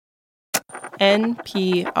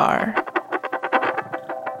NPR.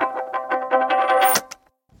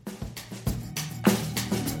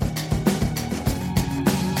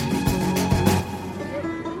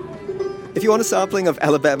 If you want a sampling of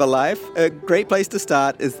Alabama life, a great place to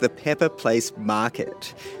start is the Pepper Place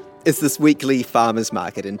Market. It's this weekly farmers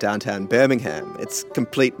market in downtown Birmingham. It's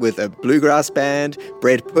complete with a bluegrass band,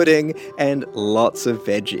 bread pudding, and lots of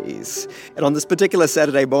veggies. And on this particular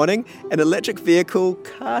Saturday morning, an electric vehicle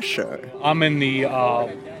car show. I'm in the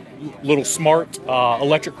little smart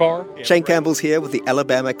electric car. Shane Campbell's here with the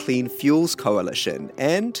Alabama Clean Fuels Coalition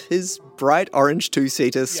and his bright orange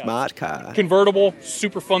two-seater smart car. Convertible,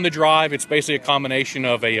 super fun to drive. It's basically a combination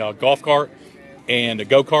of a golf cart and a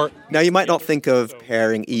go-kart. Now, you might not think of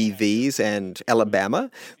pairing EVs and Alabama,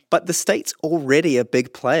 but the state's already a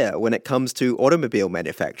big player when it comes to automobile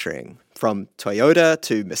manufacturing. From Toyota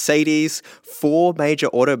to Mercedes, 4 major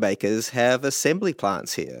automakers have assembly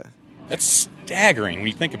plants here. That's staggering when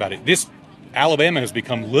you think about it. This Alabama has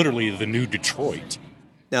become literally the new Detroit.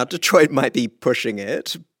 Now, Detroit might be pushing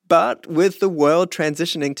it, but with the world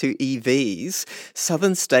transitioning to EVs,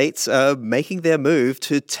 southern states are making their move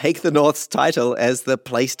to take the North's title as the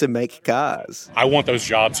place to make cars. I want those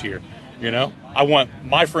jobs here, you know? I want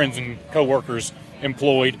my friends and coworkers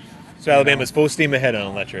employed. So Alabama's full steam ahead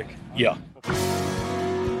on electric. Yeah.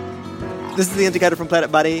 This is The Indicator from Planet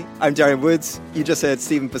Money. I'm Darian Woods. You just heard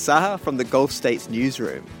Stephen Pasaha from the Gulf States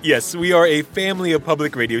Newsroom. Yes, we are a family of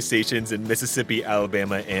public radio stations in Mississippi,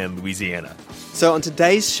 Alabama, and Louisiana. So on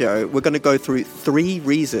today's show, we're going to go through 3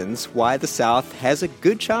 reasons why the South has a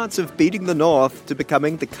good chance of beating the North to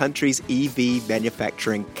becoming the country's EV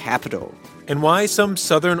manufacturing capital. And why some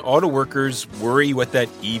Southern auto workers worry what that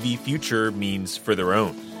EV future means for their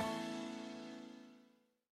own.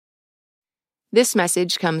 This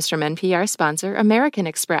message comes from NPR sponsor American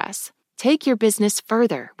Express. Take your business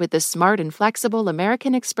further with the smart and flexible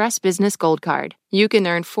American Express Business Gold Card. You can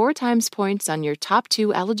earn 4 times points on your top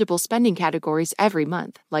 2 eligible spending categories every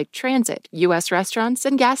month, like transit, U.S. restaurants,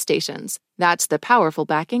 and gas stations. That's the powerful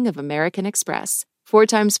backing of American Express. 4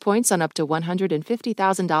 times points on up to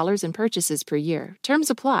 $150,000 in purchases per year. Terms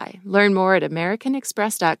apply. Learn more at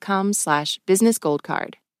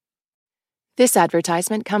americanexpress.com/businessgoldcard. This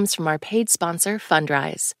advertisement comes from our paid sponsor,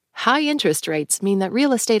 Fundrise. High interest rates mean that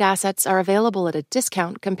real estate assets are available at a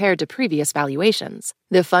discount compared to previous valuations.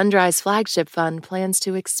 The Fundrise Flagship Fund plans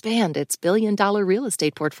to expand its billion-dollar real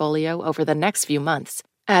estate portfolio over the next few months.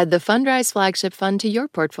 Add the Fundrise Flagship Fund to your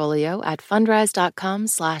portfolio at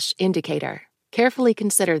fundrise.com/indicator. Carefully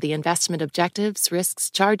consider the investment objectives, risks,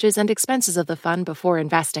 charges, and expenses of the fund before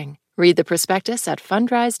investing. Read the prospectus at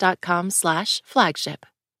fundrise.com/flagship.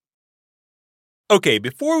 Okay,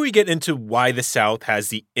 before we get into why the South has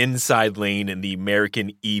the inside lane in the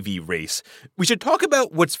American EV race, we should talk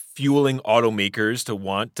about what's fueling automakers to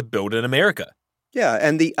want to build in America. Yeah,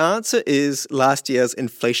 and the answer is last year's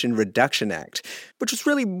Inflation Reduction Act, which was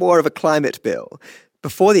really more of a climate bill.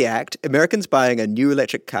 Before the act, Americans buying a new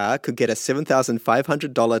electric car could get a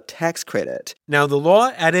 $7,500 tax credit. Now, the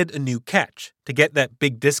law added a new catch. To get that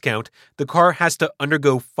big discount, the car has to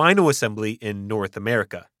undergo final assembly in North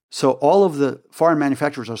America. So all of the foreign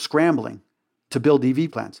manufacturers are scrambling to build EV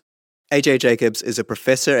plants. A.J. Jacobs is a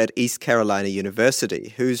professor at East Carolina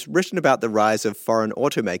University who's written about the rise of foreign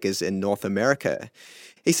automakers in North America.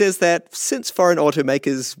 He says that since foreign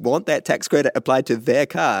automakers want that tax credit applied to their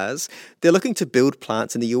cars, they're looking to build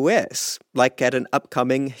plants in the US, like at an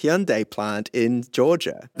upcoming Hyundai plant in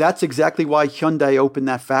Georgia. That's exactly why Hyundai opened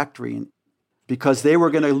that factory, because they were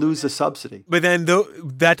going to lose the subsidy. But then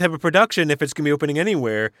that type of production, if it's going to be opening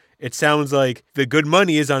anywhere, it sounds like the good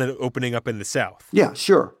money is on it opening up in the South. Yeah,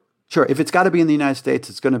 sure. If it's got to be in the United States,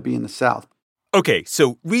 it's going to be in the South. Okay,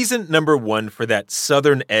 so reason number 1 for that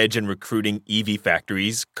Southern edge in recruiting EV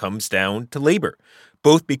factories comes down to labor,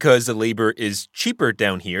 both because the labor is cheaper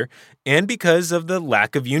down here and because of the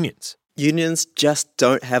lack of unions. Unions just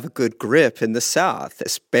don't have a good grip in the South,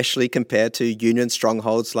 especially compared to union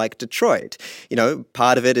strongholds like Detroit. You know,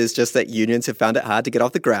 part of it is just that unions have found it hard to get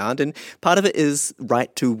off the ground, and part of it is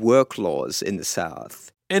right-to-work laws in the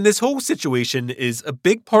South. And this whole situation is a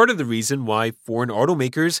big part of the reason why foreign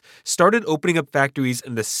automakers started opening up factories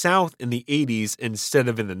in the South in the 80s instead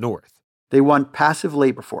of in the North. They want passive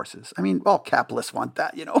labor forces. I mean, all capitalists want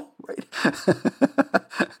that, right?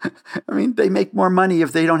 I mean, they make more money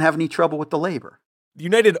if they don't have any trouble with the labor. The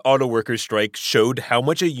United Auto Workers strike showed how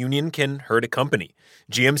much a union can hurt a company.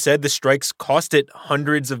 GM said the strikes cost it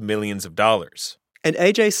hundreds of millions of dollars. And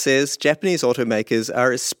AJ says Japanese automakers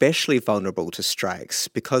are especially vulnerable to strikes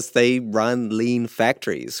because they run lean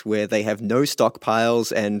factories where they have no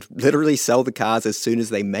stockpiles and literally sell the cars as soon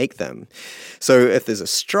as they make them. So if there's a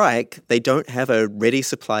strike, they don't have a ready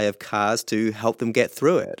supply of cars to help them get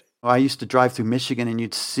through it. I used to drive through Michigan and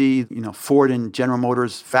you'd see, Ford and General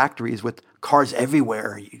Motors factories with cars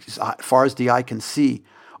everywhere as far as the eye can see,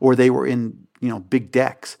 or they were in, big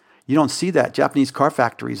decks. You don't see that. Japanese car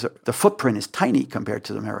factories, the footprint is tiny compared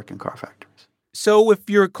to the American car factories. So if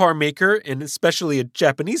you're a car maker, and especially a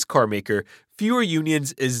Japanese car maker, fewer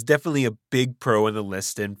unions is definitely a big pro on the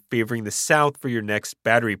list in favoring the South for your next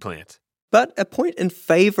battery plant. But a point in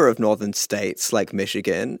favor of northern states like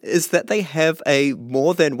Michigan is that they have a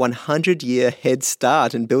more than 100-year head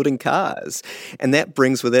start in building cars. And that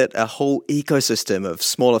brings with it a whole ecosystem of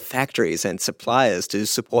smaller factories and suppliers to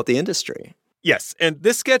support the industry. Yes, and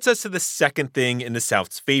this gets us to the second thing in the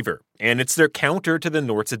South's favor, and it's their counter to the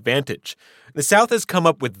North's advantage. The South has come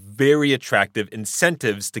up with very attractive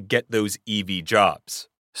incentives to get those EV jobs.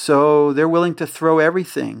 So they're willing to throw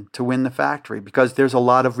everything to win the factory because there's a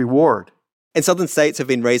lot of reward. And southern states have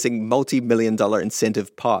been raising multi-million-dollar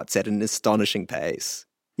incentive pots at an astonishing pace.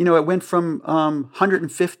 It went from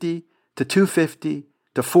 150 to 250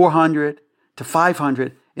 to 400 to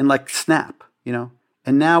 500 in like snap,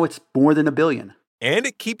 And now it's more than $1 billion. And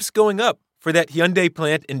it keeps going up. For that Hyundai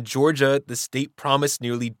plant in Georgia, the state promised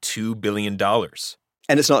nearly $2 billion.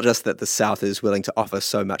 And it's not just that the South is willing to offer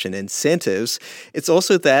so much in incentives, it's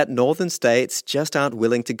also that northern states just aren't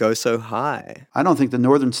willing to go so high. I don't think the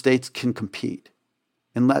northern states can compete.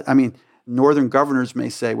 Northern governors may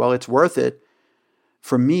say, well, it's worth it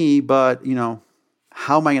for me, but,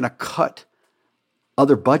 how am I going to cut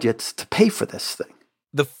other budgets to pay for this thing?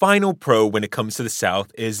 The final pro when it comes to the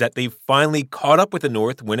South is that they've finally caught up with the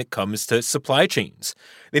North when it comes to supply chains.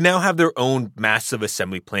 They now have their own massive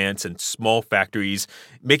assembly plants and small factories,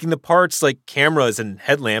 making the parts like cameras and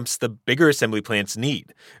headlamps the bigger assembly plants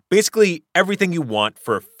need. Basically, everything you want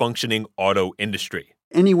for a functioning auto industry.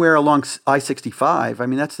 Anywhere along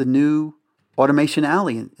I-65, that's the new automation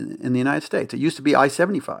alley in the United States. It used to be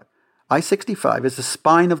I-75. I-65 is the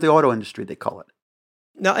spine of the auto industry, they call it.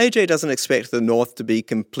 Now, AJ doesn't expect the North to be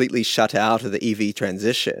completely shut out of the EV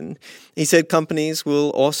transition. He said companies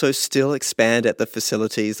will also still expand at the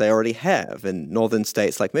facilities they already have in northern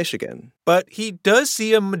states like Michigan. But he does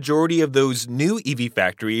see a majority of those new EV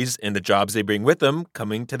factories and the jobs they bring with them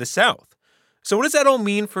coming to the South. So what does that all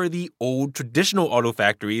mean for the old traditional auto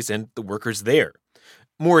factories and the workers there?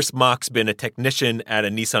 Morris Mock's been a technician at a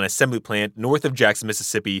Nissan assembly plant north of Jackson,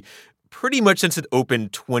 Mississippi, pretty much since it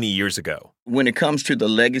opened 20 years ago. When it comes to the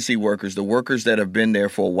legacy workers, the workers that have been there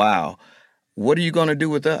for a while, what are you going to do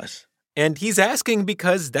with us? And he's asking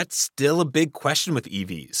because that's still a big question with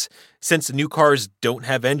EVs. Since the new cars don't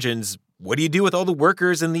have engines, what do you do with all the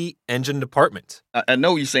workers in the engine department? I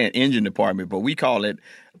know you're saying engine department, but we call it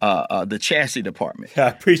the chassis department. I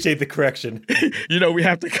appreciate the correction. We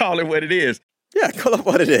have to call it what it is. Yeah, call it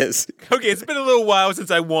what it is. Okay, it's been a little while since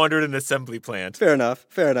I wandered an assembly plant. Fair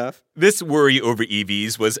enough. This worry over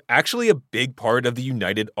EVs was actually a big part of the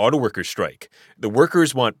United Auto Workers strike. The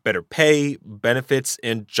workers want better pay, benefits,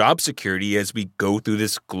 and job security as we go through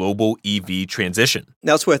this global EV transition.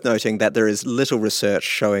 Now, it's worth noting that there is little research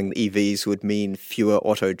showing EVs would mean fewer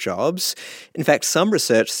auto jobs. In fact, some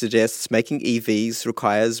research suggests making EVs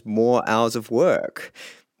requires more hours of work.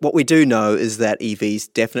 What we do know is that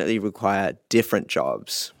EVs definitely require different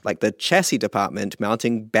jobs, like the chassis department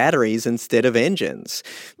mounting batteries instead of engines.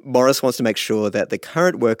 Morris wants to make sure that the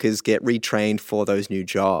current workers get retrained for those new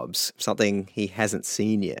jobs, something he hasn't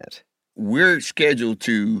seen yet. We're scheduled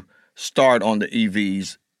to start on the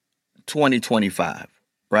EVs 2025,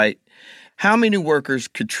 right? How many workers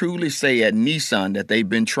could truly say at Nissan that they've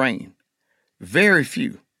been trained? Very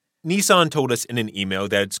few. Nissan told us in an email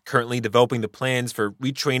that it's currently developing the plans for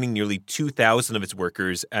retraining nearly 2,000 of its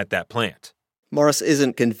workers at that plant. Morris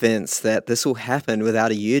isn't convinced that this will happen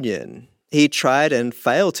without a union. He tried and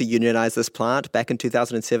failed to unionize this plant back in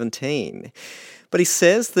 2017. But he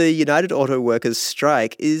says the United Auto Workers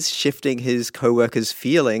strike is shifting his co-workers'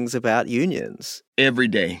 feelings about unions. Every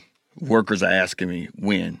day, workers are asking me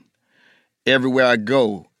when. Everywhere I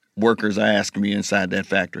go, workers are asking me inside that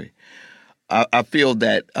factory. I feel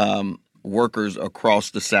that workers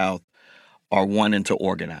across the South are wanting to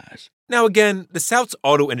organize. Now again, the South's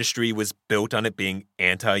auto industry was built on it being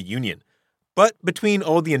anti-union. But between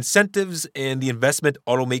all the incentives and the investment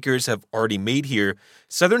automakers have already made here,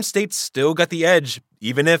 southern states still got the edge,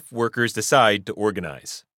 even if workers decide to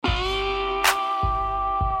organize.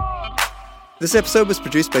 This episode was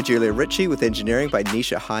produced by Julia Ritchie with engineering by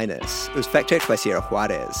Nisha Highness. It was fact-checked by Sierra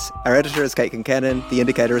Juarez. Our editor is Kate Kincannon. The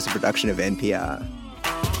Indicator is a production of NPR.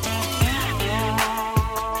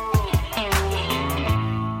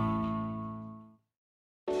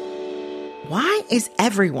 Why is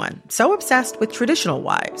everyone so obsessed with traditional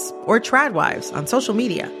wives or trad wives on social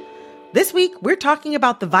media? This week, we're talking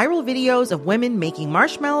about the viral videos of women making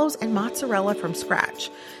marshmallows and mozzarella from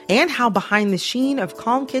scratch, and how behind the sheen of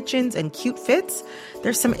calm kitchens and cute fits,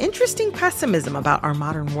 there's some interesting pessimism about our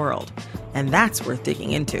modern world. And that's worth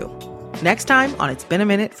digging into. Next time on It's Been a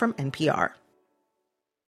Minute from NPR.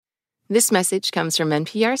 This message comes from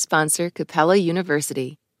NPR sponsor Capella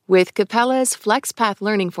University. With Capella's FlexPath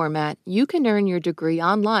learning format, you can earn your degree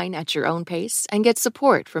online at your own pace and get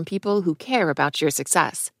support from people who care about your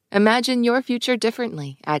success. Imagine your future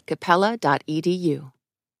differently at capella.edu.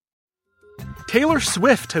 Taylor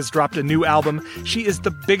Swift has dropped a new album. She is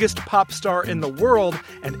the biggest pop star in the world,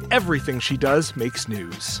 and everything she does makes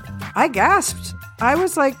news. I gasped. I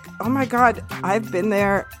was like, oh my God, I've been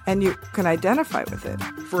there, and you can identify with it.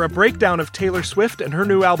 For a breakdown of Taylor Swift and her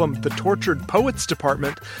new album, The Tortured Poets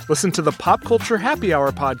Department, listen to the Pop Culture Happy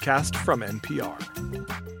Hour podcast from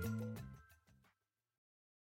NPR.